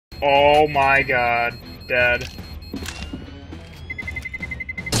Oh my god. Dead.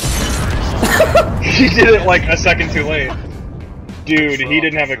 He did it like a second too late. Dude, he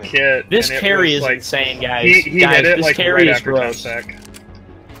didn't have a kit. This and it carry was, is like, insane, guys. He Guys, hit it this like carry right is after gross. 10 sec.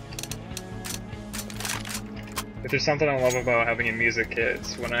 If there's something I love about having a music kit,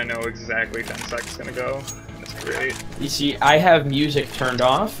 it's when I know exactly 10 seconds gonna go. That's great. You see, I have music turned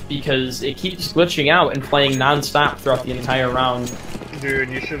off because it keeps glitching out and playing non-stop throughout the entire round. Dude,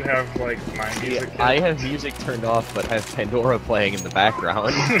 you should have like my music kit. I have music turned off, but I have Pandora playing in the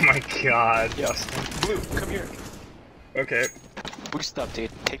background. Oh my god. Justin. Blue, come here. Okay. Boost up, dude.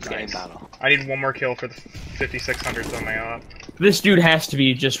 Take the aim battle. I need one more kill for the 5600s on my op. This dude has to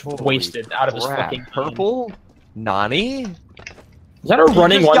be just Holy wasted out of his crap. fucking Purple? Nani? Is that a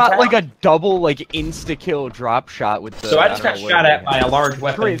running He just one got tap? like a double like insta-kill drop shot with the... So I just got don't know shot what at by a large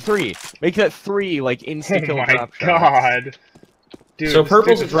weapon. Three. Make that three like Oh insta-kill my drop shot. god. Dude, So this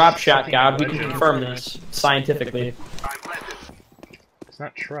purple's a dude is drop shot, fucking God. We can legend. confirm this scientifically. It's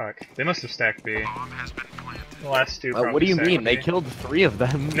not truck. They must have stacked B. The last two. What do probably you stacked mean? They B. killed three of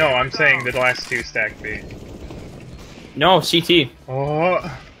them. No, I'm saying the last two stacked B. No, CT.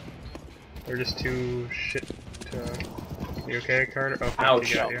 Oh, they're just too shit. To... You okay, Carter? Oh, fuck, Ouch.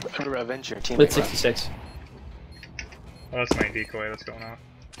 he got you. I'm gonna avenge your team. Split 66. Oh, that's my decoy. That's going off.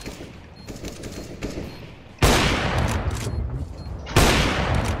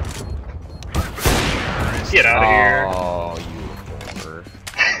 Get out of here! Oh, you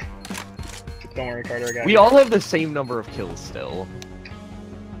whore. Don't worry, Carter. I got We you. all have the same number of kills still.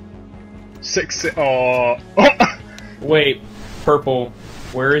 6. Oh. Wait, purple.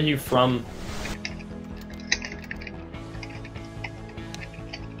 Where are you from?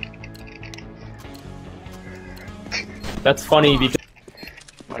 That's funny because.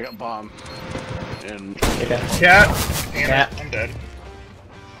 I got bomb. And Okay. Cat. Damn Cat. it, I'm dead.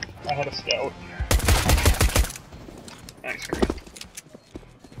 I had a scout. Nice.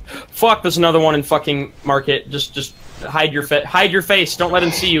 Fuck, there's another one in fucking market. Just hide your face. Don't let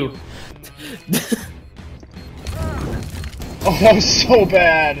him see you. Oh, that was so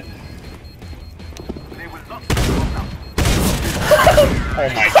bad. Oh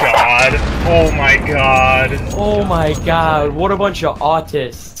my god. Oh my god. Oh my god, what a bunch of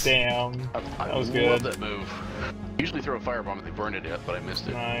autists. Damn. I was love good. that move. Usually throw a firebomb if they burned it yet, but I missed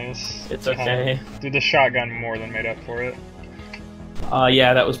it. Nice. It's okay. Dude, the shotgun more than made up for it.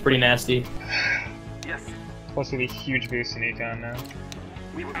 Yeah, that was pretty nasty. Yes. Plus with a huge boost in econ now.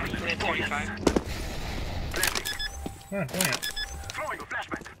 We will be at 35. Come on, point it. Throwing a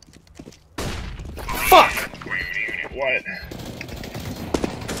flashback. Fuck! What?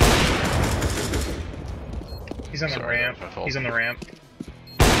 He's on the Sorry, ramp. that's my fault. He's on the ramp.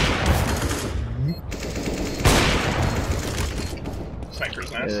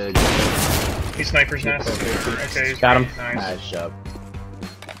 Sniper's nest. He's sniper's nest. Okay, he's Got him. Nice.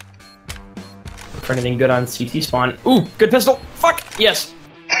 For anything good on CT spawn. Ooh, good pistol! Fuck! Yes!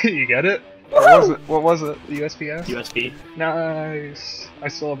 You get it? What was it? What was it? The USPS? USB. Nice. I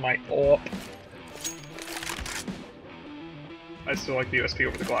still have my AWP. I still like the USP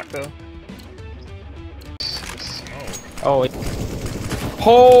over the Glock though. Smoke. Oh.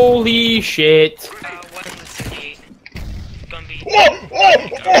 Holy shit. One in the 68. Gonna be.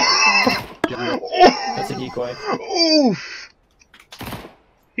 That's a decoy. Oof!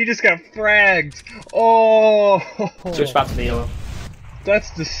 He just got fragged. Oh, Switch spot to the yellow.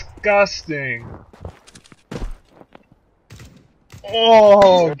 that's disgusting.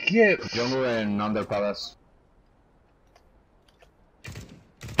 Oh, get. Jungle and under palace.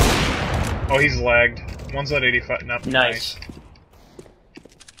 Oh, he's lagged. One's at 85. Nope. Nice.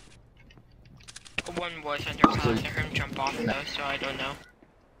 One was under palace. I heard him jump off though, so I don't know.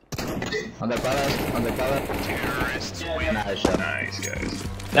 Under palace, under palace. Nice shot. Nice, guys.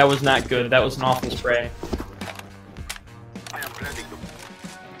 That was not good. That was an awful spray. I am planting them.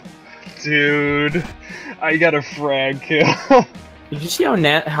 Dude, I got a frag kill. Did you see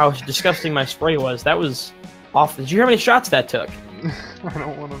how disgusting my spray was? That was awful. Did you hear how many shots that took? I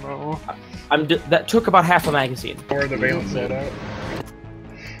don't want to know. That took about half a magazine. Or the valence loadout.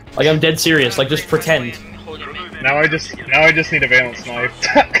 Like, I'm dead serious. Like, just pretend. Hold him in. Now I just need a valence knife,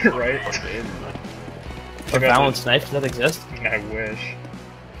 right? A balanced knife, does that exist? I wish.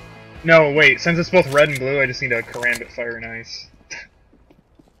 No, wait. Since it's both red and blue, I just need a karambit fire nice.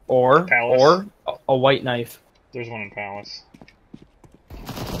 Or Palace. a white knife. There's one in palace.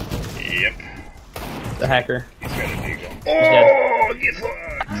 Yep. The hacker. He's got a deagle. dead. Oh, get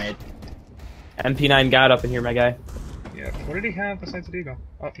fucked! Mid. MP9 got up in here, my guy. Yep. What did he have besides a deagle?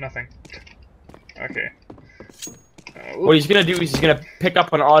 Oh, nothing. Okay. What he's gonna do is he's gonna pick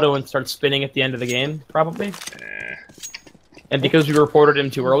up an auto and start spinning at the end of the game, probably. Eh. And because we reported him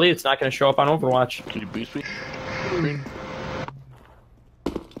too early, it's not gonna show up on Overwatch. Can you boost me?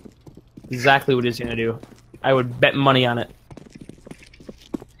 Exactly what he's gonna do. I would bet money on it.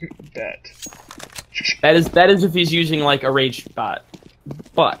 Bet. That is if he's using like a rage bot,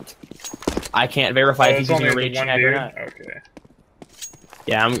 but I can't verify if he's using a rage hack or not. Okay.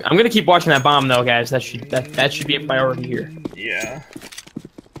 Yeah, I'm gonna keep watching that bomb though, guys. That should be a priority here. Yeah.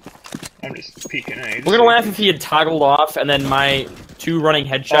 I'm just peeking. We're gonna laugh if he had toggled off and then my 2 running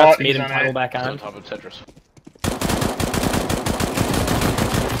headshots made him toggle back He's on. on top of Tetris.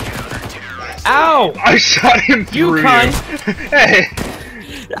 Ow! I shot him through you. cunt! Hey!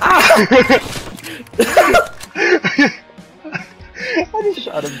 Ow! I just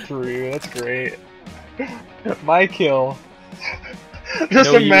shot him through you. That's great. My kill.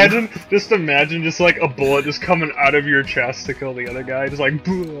 Just No, imagine just like a bullet just coming out of your chest to kill the other guy. Just like,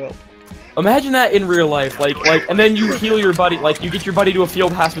 bleh. Imagine that in real life, like, and then you heal your buddy, like, you get your buddy to a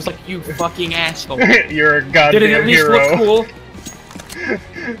field hospital, it's like, you fucking asshole. You're a goddamn Did it at least hero. look cool?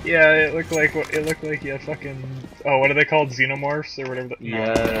 Yeah, it looked like you fucking. Oh, what are they called? Xenomorphs or whatever.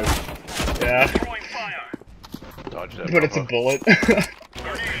 Yeah. Dodge that. But it's a bullet.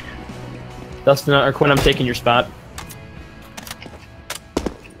 Dustin or Quinn, I'm taking your spot.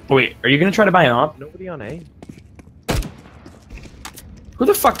 Wait, are you gonna try to buy an op? Nobody on A. Who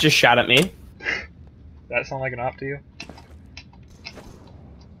the fuck just shot at me? That sound like an op to you?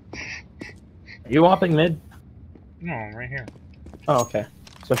 Are you opping mid? No, I'm right here. Oh, okay.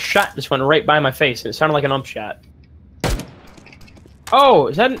 So a shot just went right by my face. It sounded like an ump shot. Oh,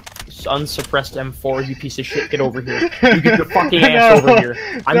 is that an unsuppressed M4? You piece of shit! Get over here! You get your fucking ass over here!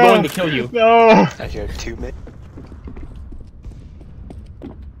 I'm going to kill you. No. I hear 2 mid.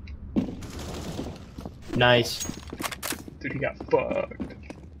 Nice. Dude, he got fucked.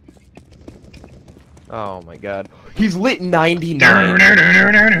 Oh my god. He's lit 99.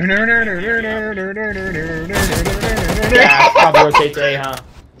 Yeah, probably rotate to A, huh?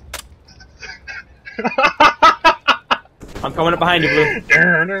 I'm coming up behind you, Blue.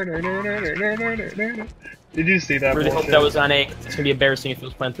 Did you see that? I really hope bullshit? that was on A. It's gonna be embarrassing if it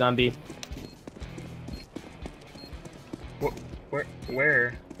was planted on B.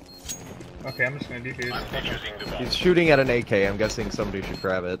 Where? Okay, I'm just gonna defuse. He's shooting at an AK. I'm guessing somebody should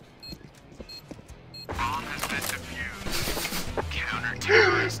grab it.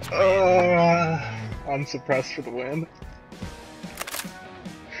 Unsuppressed for the win.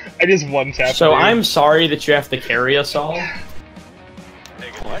 I just one-tapped. So you. I'm sorry that you have to carry us all,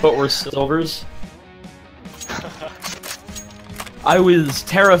 but we're silvers. I was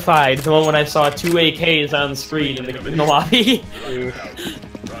terrified the moment I saw 2 AKs on screen in the lobby.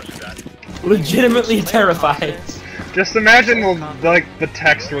 Legitimately terrified. Just imagine the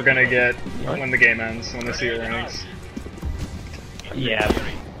text we're gonna get when the game ends, when the see ranks. Yeah.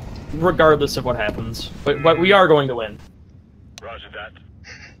 Regardless of what happens, but we are going to win. Roger that.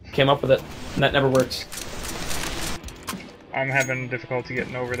 Came up with it, and that never works. I'm having difficulty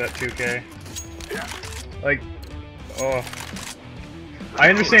getting over that 2K. Like, oh. I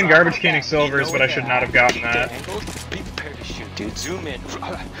understand garbage caning silvers, but I should not have gotten that. Be prepared to shoot, dude. Zoom in.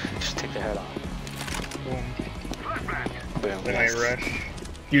 Just take the head off. Boom. Boom. Then I rush.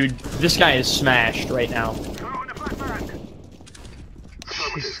 Dude, this guy is smashed right now.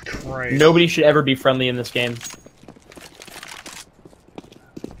 Jesus Christ. Nobody should ever be friendly in this game.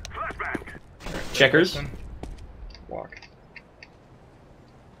 Checkers. Walk.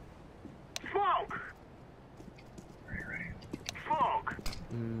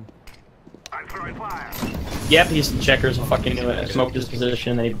 Yep, he's in checkers. I fucking knew it. I smoked his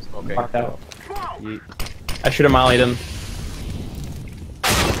position and he fucked out. I should have mollied him.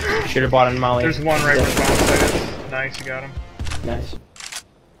 Should have bought him molly. There's one right where the bomb site is. Nice, you got him. Nice.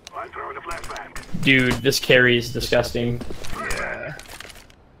 Dude, this carry is disgusting. Yeah.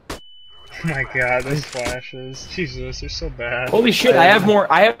 Oh my god, those flashes. Jesus, they're so bad. Holy shit, I have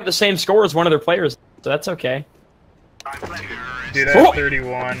the same score as one of their players, so that's okay. Dude, I have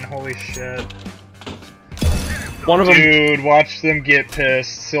 31. Holy shit. One of them. Dude, watch them get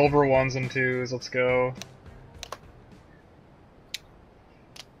pissed. Silver 1s and 2s, let's go.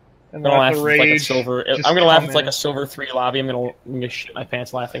 And I'm gonna let laugh the if it's like a rage silver. just I'm gonna laugh if come it's like in. a silver 3 lobby. I'm gonna shit my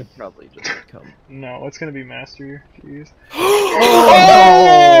pants laughing. Probably just come. No, it's gonna be Master. Jeez.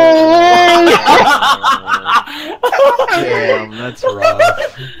 Damn, that's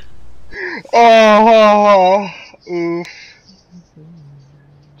rough. Oh, oof.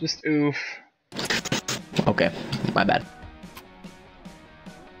 Just oof. Okay, my bad.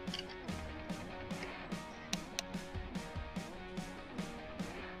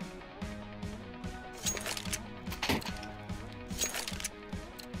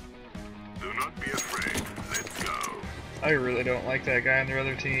 I really don't like that guy on the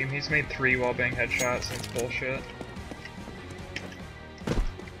other team. He's made 3 wallbang headshots and it's bullshit.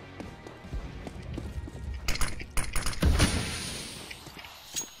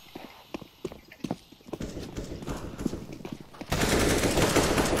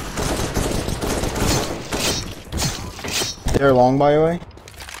 They're long, by the way.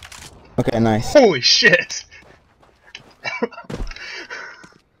 Okay, nice. Holy shit!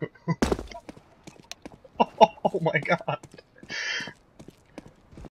 Oh my god.